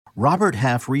Robert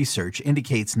Half research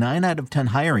indicates 9 out of 10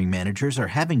 hiring managers are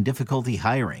having difficulty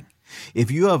hiring.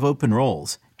 If you have open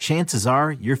roles, chances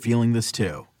are you're feeling this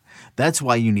too. That's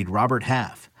why you need Robert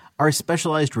Half. Our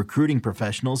specialized recruiting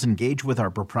professionals engage with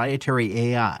our proprietary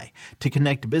AI to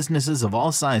connect businesses of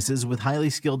all sizes with highly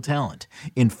skilled talent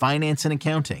in finance and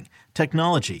accounting,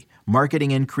 technology,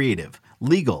 marketing and creative,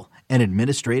 legal, and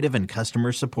administrative and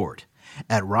customer support.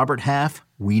 At Robert Half,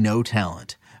 we know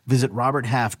talent. Visit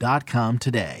roberthalf.com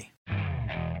today.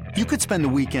 You could spend the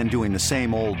weekend doing the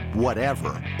same old whatever,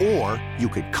 or you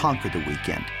could conquer the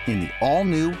weekend in the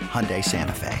all-new Hyundai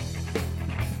Santa Fe.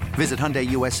 Visit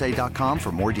HyundaiUSA.com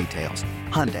for more details.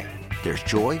 Hyundai, there's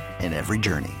joy in every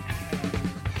journey.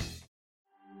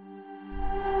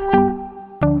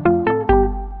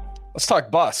 Let's talk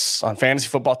busts on Fantasy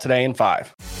Football Today in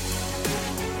 5.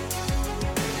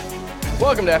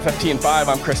 Welcome to FFT in 5.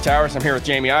 I'm Chris Towers. I'm here with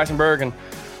Jamie Eisenberg, and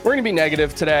we're going to be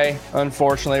negative today,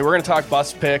 unfortunately. We're going to talk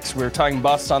bust picks. We were talking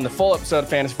busts on the full episode of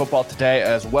Fantasy Football Today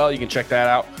as well. You can check that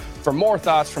out for more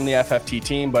thoughts from the FFT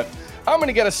team. But I'm going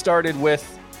to get us started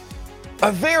with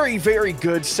a very, very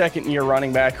good second-year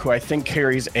running back who I think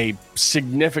carries a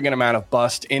significant amount of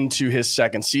bust into his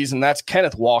second season. That's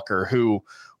Kenneth Walker, who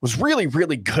was really,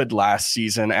 really good last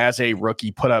season as a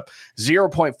rookie, put up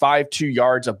 0.52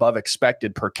 yards above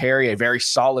expected per carry, a very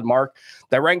solid mark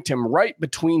that ranked him right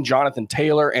between Jonathan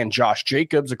Taylor and Josh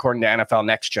Jacobs, according to NFL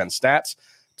Next Gen Stats.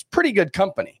 It's pretty good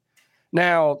company.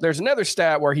 Now, there's another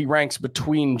stat where he ranks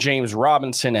between James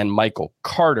Robinson and Michael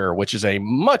Carter, which is a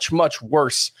much, much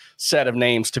worse set of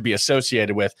names to be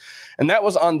associated with. And that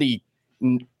was on the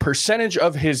percentage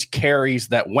of his carries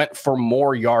that went for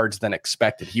more yards than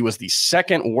expected. He was the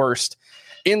second worst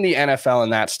in the NFL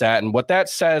in that stat. And what that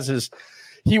says is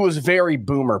he was very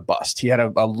boomer bust. He had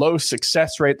a low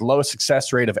success rate, the lowest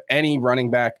success rate of any running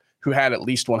back who had at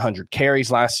least 100 carries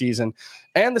last season.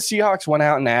 And the Seahawks went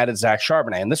out and added Zach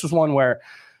Charbonnet. And this was one where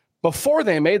before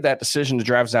they made that decision to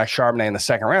draft Zach Charbonnet in the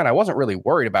second round, I wasn't really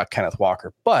worried about Kenneth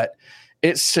Walker, but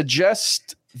it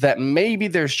suggests that maybe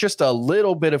there's just a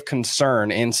little bit of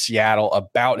concern in Seattle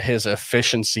about his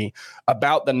efficiency,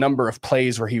 about the number of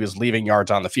plays where he was leaving yards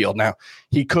on the field. Now,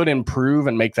 he could improve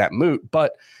and make that moot,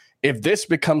 but if this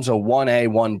becomes a 1A,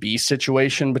 1B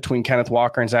situation between Kenneth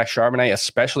Walker and Zach Charbonnet,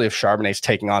 especially if Charbonnet's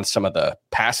taking on some of the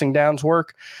passing downs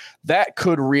work, that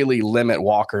could really limit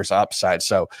Walker's upside.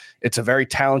 So it's a very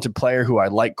talented player who I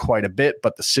like quite a bit,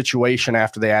 but the situation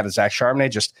after they added Zach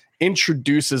Charbonnet just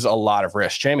introduces a lot of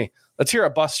risk. Jamie, let's hear a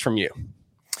bust from you.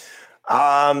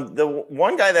 The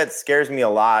one guy that scares me a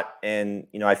lot, and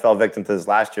I fell victim to this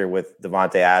last year with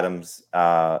Devontae Adams,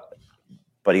 but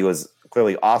he was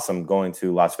clearly awesome going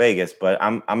to Las Vegas. But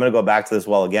I'm going to go back to this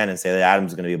well again and say that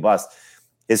Adams is going to be a bust.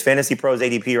 His Fantasy Pros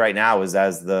ADP right now is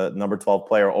as the number 12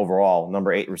 player overall,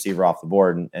 number 8 receiver off the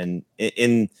board. And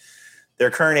in their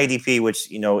current ADP,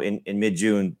 which, in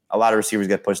mid-June, a lot of receivers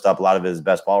get pushed up. A lot of it is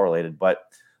best ball related. But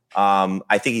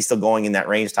I think he's still going in that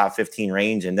range, top 15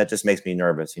 range. And that just makes me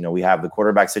nervous. We have the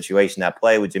quarterback situation at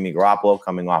play with Jimmy Garoppolo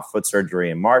coming off foot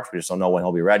surgery in March. We just don't know when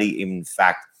he'll be ready. Even in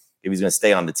fact, if he's going to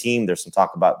stay on the team, there's some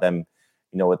talk about them,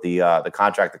 with the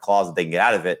contract, the clause that they can get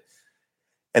out of it.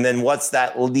 And then what does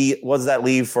that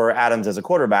leave for Adams as a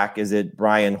quarterback? Is it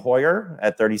Brian Hoyer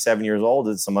at 37 years old?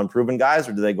 Is it some unproven guys,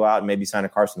 or do they go out and maybe sign a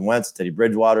Carson Wentz, Teddy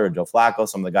Bridgewater, or Joe Flacco,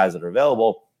 some of the guys that are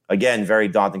available? Again, very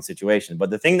daunting situation. But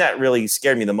the thing that really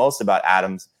scared me the most about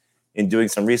Adams in doing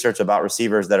some research about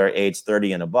receivers that are age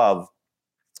 30 and above,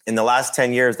 in the last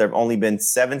 10 years, there have only been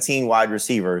 17 wide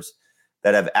receivers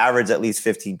that have averaged at least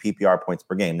 15 PPR points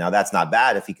per game. Now, that's not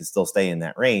bad if he can still stay in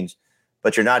that range,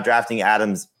 but you're not drafting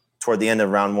Adams toward the end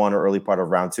of round 1 or early part of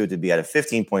round 2 to be at a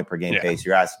 15-point per game pace.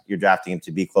 You're drafting him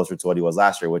to be closer to what he was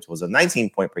last year, which was a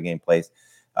 19-point per game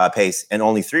pace. And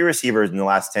only 3 receivers in the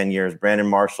last 10 years, Brandon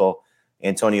Marshall,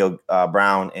 Antonio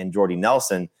Brown, and Jordy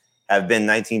Nelson, have been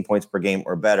 19 points per game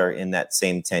or better in that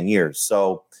same 10 years.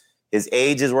 So his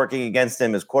age is working against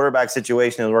him. His quarterback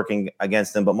situation is working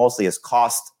against him, but mostly his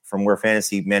cost from where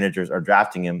fantasy managers are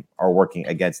drafting him are working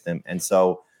against him. And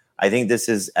so I think this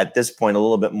is, at this point, a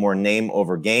little bit more name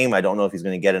over game. I don't know if he's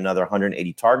going to get another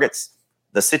 180 targets.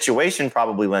 The situation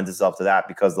probably lends itself to that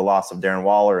because the loss of Darren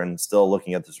Waller and still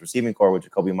looking at this receiving core with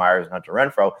Jacoby Myers and Hunter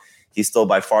Renfrow, he's still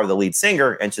by far the lead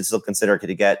singer and should still consider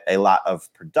to get a lot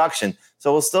of production.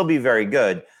 So he'll still be very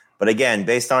good. But again,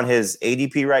 based on his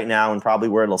ADP right now and probably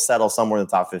where it'll settle somewhere in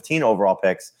the top 15 overall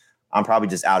picks, I'm probably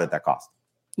just out at that cost.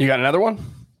 You got another one?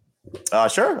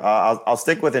 Sure. I'll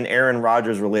stick with an Aaron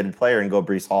Rodgers related player and go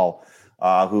Breece Hall,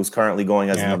 who's currently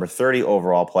going as the number 30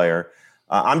 overall player.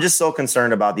 I'm just so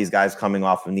concerned about these guys coming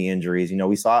off of knee injuries.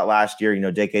 We saw it last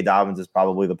year. J.K. Dobbins is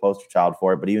probably the poster child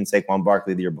for it, but even Saquon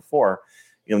Barkley the year before.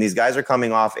 These guys are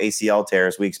coming off ACL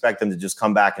tears. We expect them to just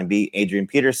come back and be Adrian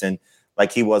Peterson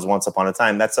like he was once upon a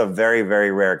time. That's a very,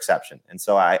 very rare exception. And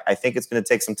so I think it's going to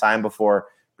take some time before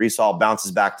Breece Hall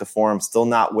bounces back to form. Still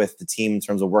not with the team in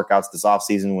terms of workouts this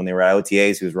offseason. When they were at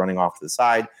OTAs, he was running off to the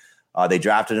side. They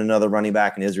drafted another running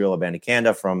back in Israel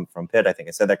Abanikanda from Pitt. I think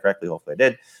I said that correctly. Hopefully I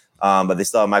did. But they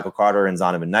still have Michael Carter and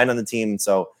Zonovan Knight on the team. And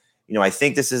so, I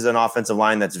think this is an offensive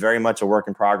line that's very much a work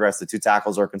in progress. The two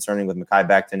tackles are concerning with Mekhi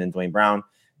Becton and Dwayne Brown.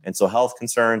 And so health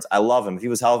concerns, I love him. If he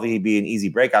was healthy, he'd be an easy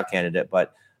breakout candidate.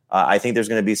 But I think there's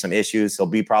going to be some issues. He'll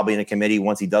be probably in a committee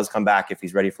once he does come back if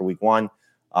he's ready for week 1.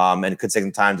 And it could take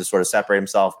some time to sort of separate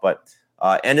himself. But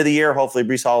end of the year, hopefully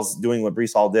Breece Hall's doing what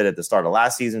Breece Hall did at the start of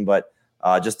last season. But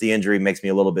just the injury makes me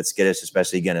a little bit skittish,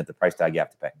 especially, again, at the price tag you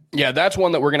have to pay. Yeah, that's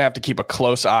one that we're going to have to keep a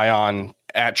close eye on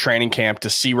at training camp to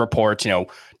see reports.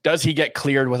 Does he get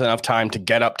cleared with enough time to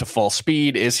get up to full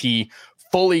speed? Is he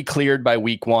fully cleared by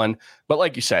week 1? But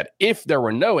like you said, if there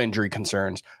were no injury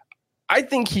concerns, I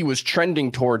think he was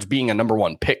trending towards being a number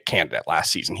 1 pick candidate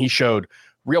last season. He showed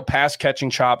real pass catching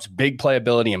chops, big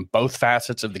playability in both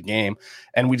facets of the game.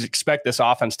 And we'd expect this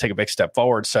offense to take a big step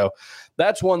forward. So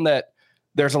that's one that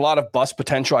there's a lot of bust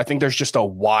potential. I think there's just a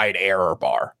wide error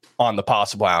bar on the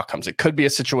possible outcomes. It could be a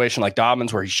situation like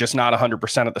Dobbins where he's just not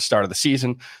 100% at the start of the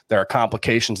season. There are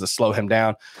complications that slow him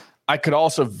down. I could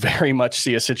also very much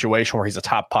see a situation where he's a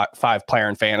top 5 player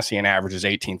in fantasy and averages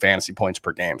 18 fantasy points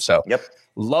per game. So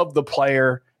Love the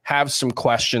player, have some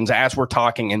questions. As we're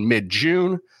talking in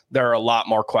mid-June, there are a lot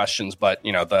more questions, but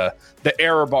the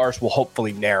error bars will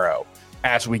hopefully narrow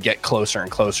as we get closer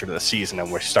and closer to the season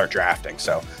and we start drafting.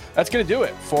 So that's going to do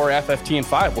it for FFT and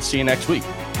 5. We'll see you next week.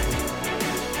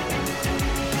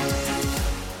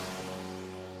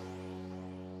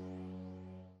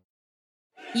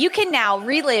 You can now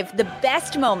relive the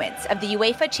best moments of the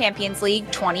UEFA Champions League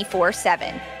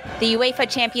 24/7. The UEFA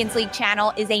Champions League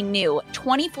channel is a new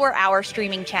 24-hour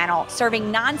streaming channel serving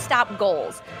nonstop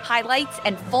goals, highlights,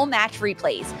 and full match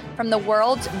replays from the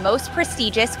world's most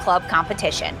prestigious club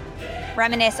competition.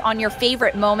 Reminisce on your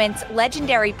favorite moments,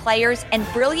 legendary players, and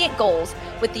brilliant goals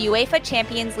with the UEFA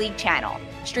Champions League channel,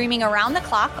 streaming around the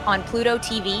clock on Pluto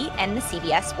TV and the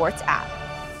CBS Sports app.